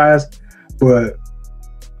other guys, but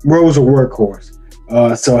Bro's a workhorse.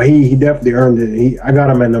 So he definitely earned it. I got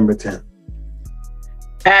him at number 10.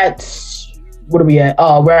 What are we at?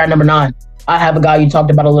 We're at number 9. I have a guy you talked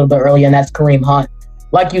about a little bit earlier, and that's Kareem Hunt.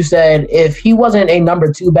 Like you said, if he wasn't a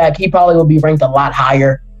number 2 back, he probably would be ranked a lot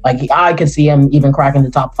higher. Like I could see him even cracking the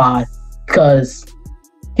top 5 because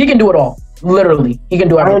he can do it all. Literally, he can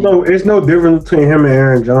do everything. I don't know. It's no difference between him and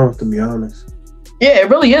Aaron Jones, to be honest. Yeah, it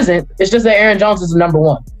really isn't. It's just that Aaron Jones is the number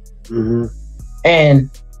 1. Mm-hmm. And,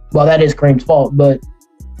 well, that is Kareem's fault, but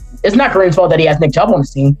it's not Kareem's fault that he has Nick Chubb on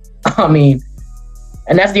his team. I mean,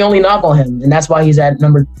 and that's the only knock on him, and that's why he's at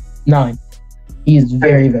number 9. He's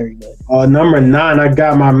very, very good. Number 9, I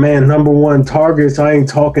got my man, number 1 targets. I ain't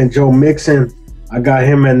talking Joe Mixon. I got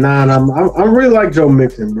him at 9. I really like Joe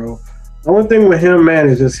Mixon, bro. The only thing with him, man,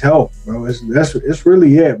 is just health, bro. It's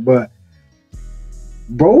really it. But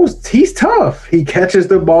he's tough. He catches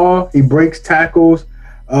the ball. He breaks tackles.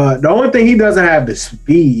 The only thing he doesn't have is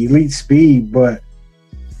speed, elite speed. But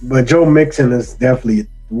Joe Mixon is definitely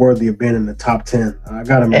worthy of being in the top 10. I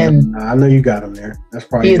got him. I know you got him there. That's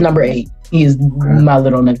probably he's number 8. He's my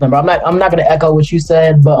little next number. I'm not going to echo what you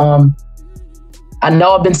said, but I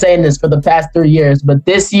know I've been saying this for the past 3 years, but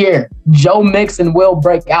this year Joe Mixon will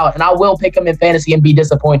break out, and I will pick him in fantasy and be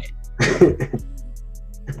disappointed.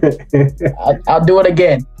 I'll do it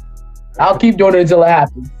again. I'll keep doing it until it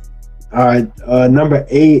happens. All right, number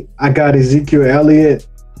 8, I got Ezekiel Elliott.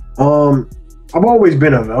 I've always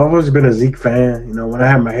been a Zeke fan. You know, when I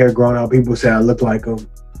had my hair grown out, people say I look like him.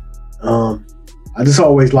 I just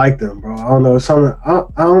always liked him, bro. I don't know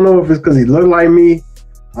I don't know if it's because he looked like me.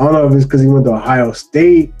 I don't know if it's because he went to Ohio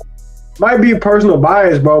State. Might be a personal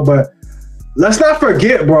bias, bro. But let's not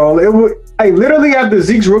forget, bro. It was literally after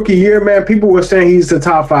Zeke's rookie year, man. People were saying he's the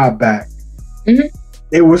top 5 back. Mm-hmm.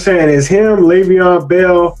 They were saying it's him, Le'Veon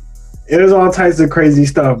Bell. It was all types of crazy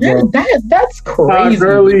stuff, bro. That's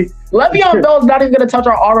crazy. Le'Veon Bell's not even going to touch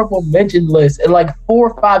our honorable mention list. And like 4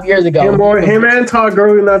 or 5 years ago. Him and Todd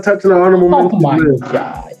Gurley not touching the honorable mention list. Oh, my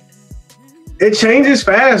God. It changes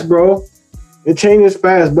fast, bro. It changes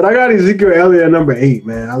fast. But I got Ezekiel Elliott at number 8,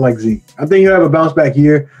 man. I like Zeke. I think he'll have a bounce back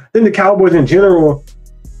year. I think the Cowboys in general,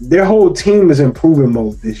 their whole team is in improving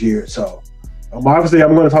mode this year. So, obviously,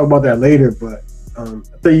 I'm going to talk about that later, but I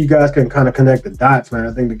think you guys can kind of connect the dots, man.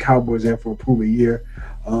 I think the Cowboys in for a proven year.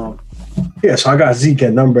 So I got Zeke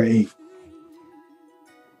at number 8.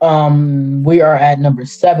 We are at number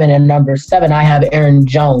 7, and number 7, I have Aaron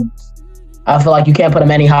Jones. I feel like you can't put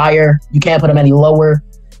him any higher. You can't put him any lower.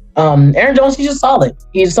 Aaron Jones, he's just solid.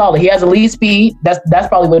 He's solid. He has elite speed. That's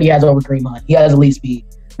probably what he has over Kareem Hunt. He has elite speed.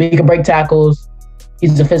 But he can break tackles.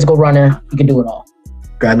 He's a physical runner. He can do it all.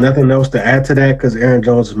 Got nothing else to add to that because Aaron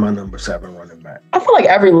Jones is my number 7 running back. I feel like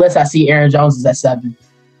every list I see Aaron Jones is at 7.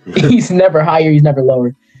 He's never higher. He's never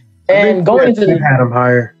lower. And going into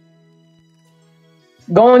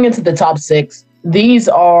the top 6, these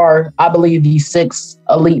are, I believe, the 6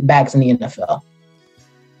 elite backs in the NFL.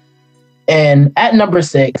 And at number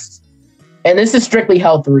 6, and this is strictly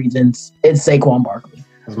health reasons, it's Saquon Barkley.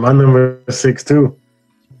 That's my number 6 too.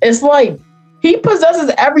 It's like he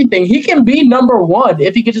possesses everything. He can be number 1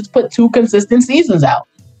 if he could just put 2 consistent seasons out.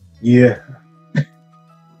 Yeah.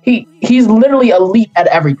 He's literally elite at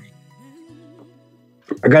everything.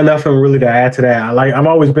 I got nothing really to add to that. I've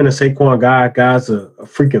always been a Saquon guy. Guy's a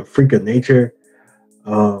freaking freak of nature.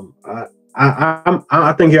 I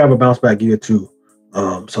think he'll have a bounce back year too.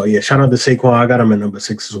 So yeah, shout out to Saquon. I got him at number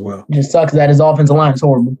 6 as well. It just sucks that his offensive line is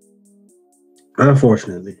horrible.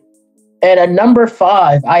 Unfortunately. And at number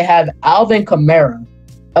 5, I have Alvin Kamara,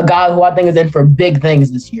 a guy who I think is in for big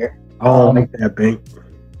things this year. Oh, make that bank.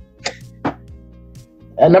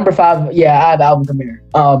 At number 5, yeah, I have Alvin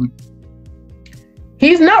Kamara.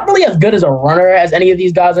 He's not really as good as a runner as any of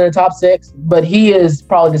these guys in the top 6, but he is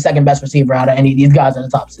probably the second best receiver out of any of these guys in the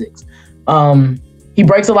top 6. He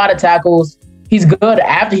breaks a lot of tackles. He's good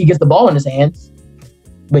after he gets the ball in his hands.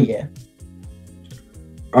 But yeah.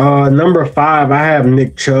 Number 5, I have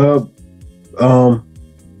Nick Chubb. I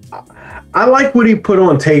like what he put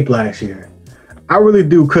on tape last year. I really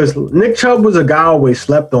do, because Nick Chubb was a guy I always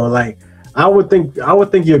slept on. Like, I would think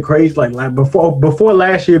you're crazy. Like before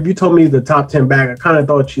last year, if you told me the top 10 back, I kind of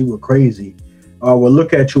thought you were crazy, or would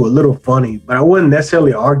look at you a little funny. But I wouldn't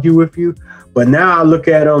necessarily argue with you. But now I look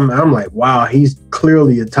at him, I'm like, wow, he's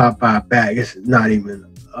clearly a top 5 back. It's not even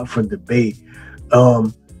up for debate.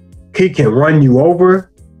 He can run you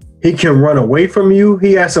over. He can run away from you.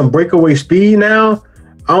 He has some breakaway speed now.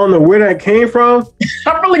 I don't know where that came from.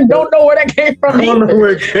 I really don't know where that came from. I don't know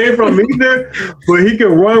where it came from either. But he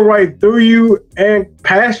can run right through you and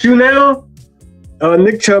past you now.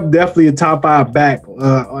 Nick Chubb definitely a top 5 back.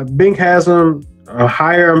 Bink has him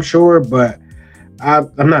higher, I'm sure, but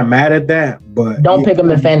I'm not mad at that. But don't pick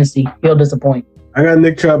him in fantasy. He'll disappoint. I got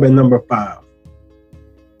Nick Chubb at number 5.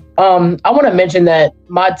 I want to mention that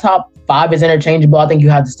my top 5 is interchangeable. I think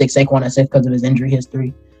you have to stick Saquon at 6 because of his injury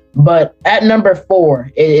history. But at number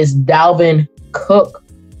 4, it is Dalvin Cook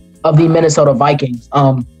of the Minnesota Vikings.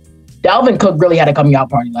 Dalvin Cook really had a coming out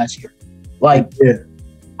party last year. Like, yeah.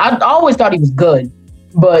 I always thought he was good,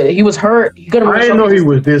 but he was hurt. I didn't know he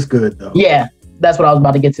was this good, though. Yeah, that's what I was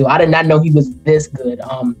about to get to. I did not know he was this good.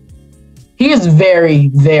 He is very,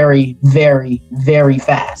 very, very, very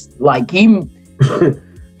fast. Like, he...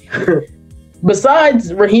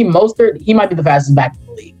 Besides Raheem Mostert, he might be the fastest back in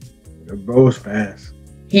the league. The bro's fast.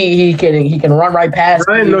 He can run right past.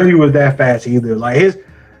 I didn't know he was that fast either. Like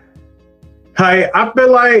I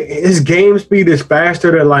feel like his game speed is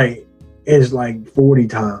faster than like is like 40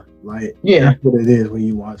 time. Like, that's what it is when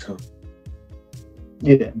you watch him.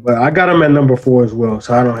 Yeah. But I got him at number 4 as well,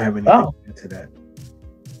 so I don't have anything to that.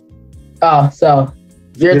 Oh, so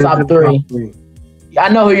your top three. I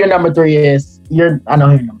know who your number 3 is. I know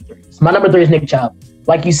who your number 3 is. My number 3 is Nick Chubb.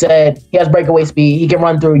 Like you said, he has breakaway speed. He can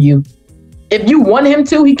run through you. If you want him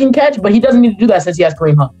to, he can catch, but he doesn't need to do that since he has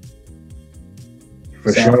Kareem Hunt.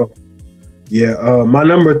 For sure. Yeah. My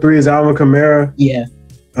number 3 is Alvin Kamara. Yeah.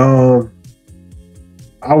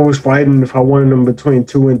 I was fighting if I wanted him between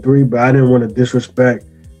 2 and 3, but I didn't want to disrespect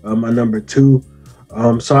my number 2.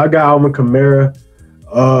 So I got Alvin Kamara.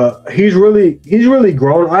 He's really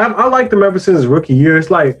grown. I liked him ever since his rookie year.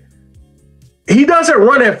 It's like he doesn't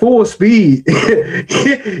run at full speed.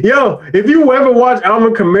 Yo, if you ever watch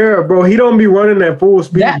Alvin Kamara, bro, he don't be running at full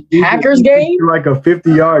speed. That Packers game? Like a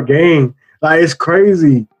 50-yard game. Like, it's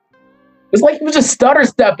crazy. It's like he was just stutter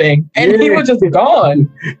stepping and he was just gone.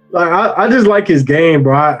 Like I just like his game,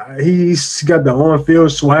 bro. He's got the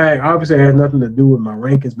on-field swag. Obviously, it has nothing to do with my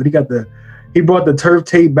rankings, but he brought the turf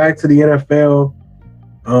tape back to the NFL.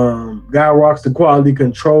 Guy rocks the quality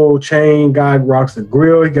control chain. Guy rocks the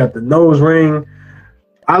grill. He got the nose ring.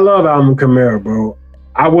 I love Alvin Kamara, bro.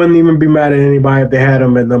 I wouldn't even be mad at anybody if they had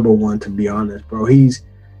him at number 1, to be honest, bro. He's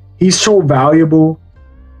so valuable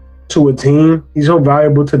to a team. He's so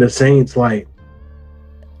valuable to the Saints. Like,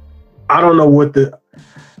 I don't know what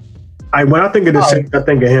when I think of the Saints, I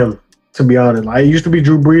think of him, to be honest. Like, it used to be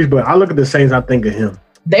Drew Brees, but I look at the Saints, I think of him.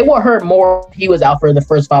 They were hurt more if he was out for the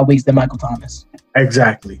first 5 weeks than Michael Thomas.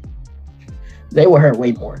 Exactly. They were hurt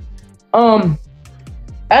way more.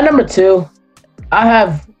 At number 2, I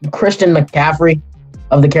have Christian McCaffrey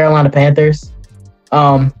of the Carolina Panthers.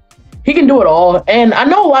 He can do it all. And I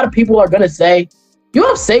know a lot of people are going to say, you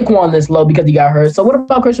have Saquon this low because he got hurt. So what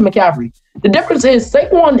about Christian McCaffrey? The difference is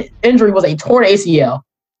Saquon's injury was a torn ACL.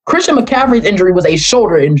 Christian McCaffrey's injury was a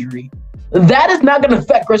shoulder injury. That is not going to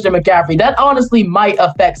affect Christian McCaffrey. That honestly might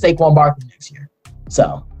affect Saquon Barkley next year.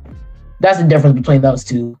 So that's the difference between those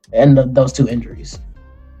two and those two injuries.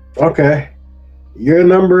 Okay. Your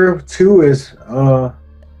number 2 is my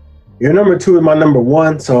number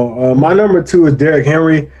 1. So my number 2 is Derrick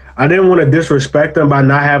Henry. I didn't want to disrespect him by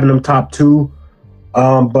not having him top 2.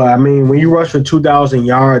 But I mean, when you rush for 2,000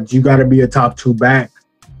 yards, you got to be a top 2 back.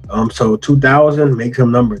 So 2,000 makes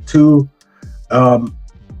him number 2.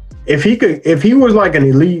 If he was like an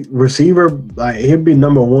elite receiver, like he'd be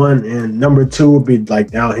number 1, and number 2 would be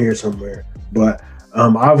like down here somewhere. But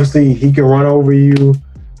obviously he can run over you.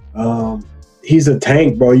 He's a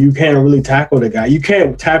tank, bro. You can't really tackle the guy. You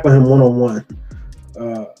can't tackle him one-on-one.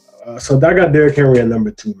 So that got Derrick Henry at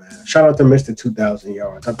number 2, man. Shout out to Mr. 2,000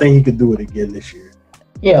 yards. I think he could do it again this year.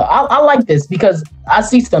 Yeah, I like this because I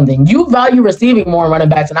see something. You value receiving more in running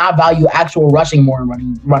backs, and I value actual rushing more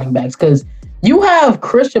in running backs because you have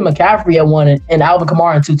Christian McCaffrey at 1 and Alvin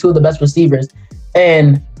Kamara at 2, two of the best receivers.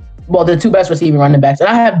 And, well, the 2 best receiving running backs. And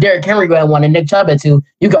I have Derrick Henry at 1 and Nick Chubb at 2.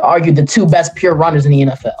 You could argue the 2 best pure runners in the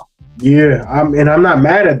NFL. Yeah, I'm not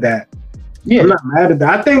mad at that. Yeah, I'm not mad at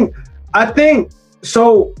that. I think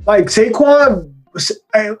so. Like Saquon,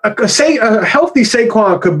 a healthy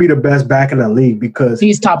Saquon could be the best back in the league because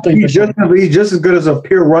he's top 3. He's just as good as a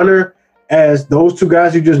pure runner as those 2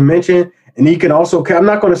 guys you just mentioned, and he can also. I'm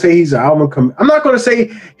not going to say he's Alvin Kamara. I'm not going to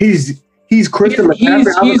say he's Christian McCaffrey,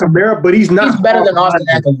 Alvin Kamara, but he's not. He's better than Austin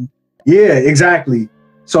Ekeler. Yeah, exactly.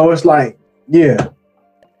 So it's like, yeah.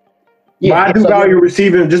 But I do value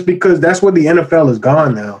receiving just because that's where the NFL is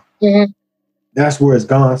gone now. Mm-hmm. That's where it's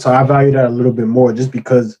gone. So I value that a little bit more just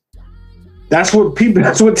because that's what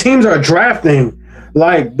teams are drafting.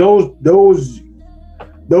 Like those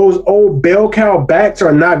old bell cow backs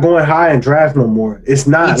are not going high in draft no more. It's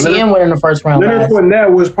not. ETN went in the first round. Leonard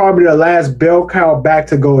Fournette was probably the last bell cow back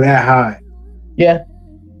to go that high. Yeah.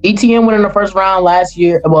 ETN went in the first round last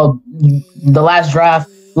year. Well, the last draft.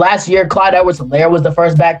 Last year, Clyde Edwards-Helaire was the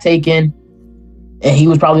first back taken, and he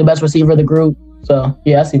was probably the best receiver of the group. So,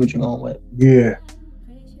 yeah, I see what you're going with. Yeah.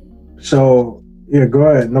 So, yeah, go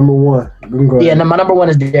ahead. Number 1. Go ahead. Yeah, my number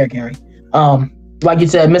 1 is Derrick Henry. Like you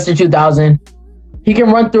said, Mr. 2000. He can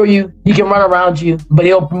run through you. He can run around you, but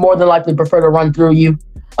he'll more than likely prefer to run through you.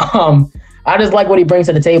 I just like what he brings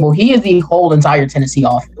to the table. He is the whole entire Tennessee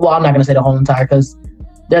offense. Well, I'm not going to say the whole entire because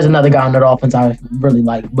there's another guy on that offense I really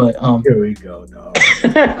like. But here we go, dog.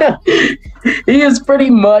 He is pretty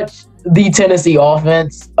much the Tennessee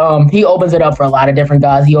offense. He opens it up for a lot of different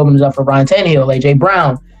guys. He opens it up for Ryan Tannehill, A.J.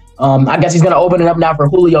 Brown. I guess he's going to open it up now for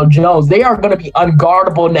Julio Jones. They are going to be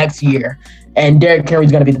unguardable next year, and Derrick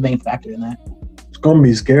Henry's going to be the main factor in that. It's going to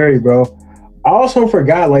be scary, bro. I also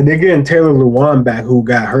forgot, like, they're getting Taylor Lewan back who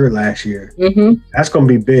got hurt last year. Mm-hmm. That's going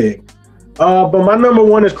to be big. But my number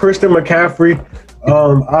one is Christian McCaffrey.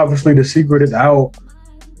 Obviously the secret is out.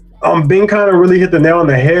 Ben kind of really hit the nail on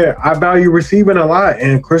the head. I value receiving a lot,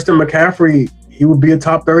 and Christian McCaffrey, he would be a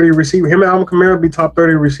top 30 receiver. Him and Alvin Kamara would be top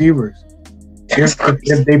 30 receivers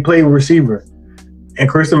if they play receiver. And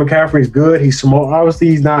Christian McCaffrey is good. He's small. Obviously,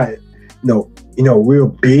 he's not, real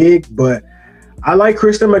big, but I like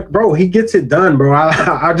Christian bro. He gets it done, bro.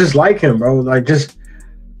 I just like him, bro. Like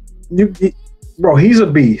bro, he's a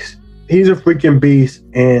beast. He's a freaking beast,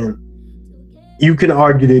 and you can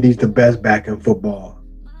argue that he's the best back in football.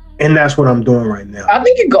 And that's what I'm doing right now. I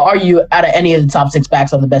think you could argue out of any of the top 6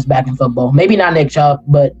 backs on the best back in football. Maybe not Nick Chubb,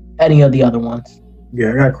 but any of the other ones.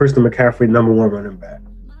 Yeah, I got Christian McCaffrey, number 1 running back.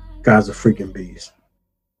 Guy's a freaking beast.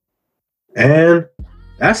 And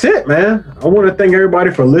that's it, man. I want to thank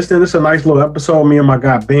everybody for listening. This is a nice little episode. Me and my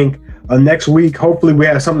guy Bink. Next week, hopefully we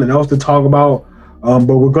have something else to talk about.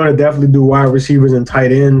 But we're going to definitely do wide receivers and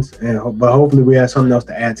tight ends. But hopefully we have something else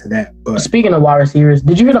to add to that. But speaking of wide receivers,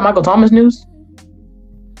 did you hear the Michael Thomas news?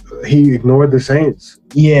 He ignored the Saints.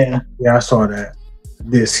 Yeah, I saw that.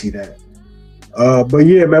 Did see that. But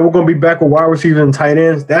yeah, man, we're gonna be back with wide receivers and tight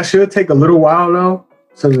ends. That should take a little while though,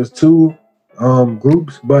 since there's 2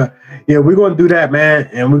 groups. But yeah, we're gonna do that, man,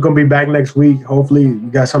 and we're gonna be back next week. Hopefully,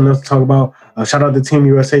 you got something else to talk about. Shout out to Team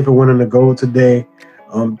USA for winning the gold today.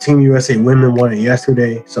 Team USA women won it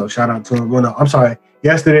yesterday, so shout out to them. Well, no, I'm sorry,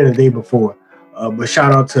 yesterday and the day before. But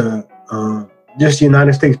shout out to just the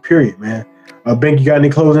United States, period, man. Bink, you got any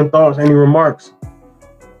closing thoughts? Any remarks?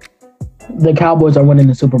 The Cowboys are winning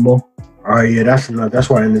the Super Bowl. All right, yeah, that's enough.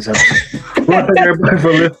 That's why I end this episode. I want to thank everybody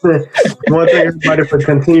for listening. I want to thank everybody for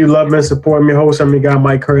continued love and support. Me, host, I'm your guy,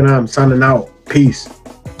 Mike Curry, and I'm signing out. Peace.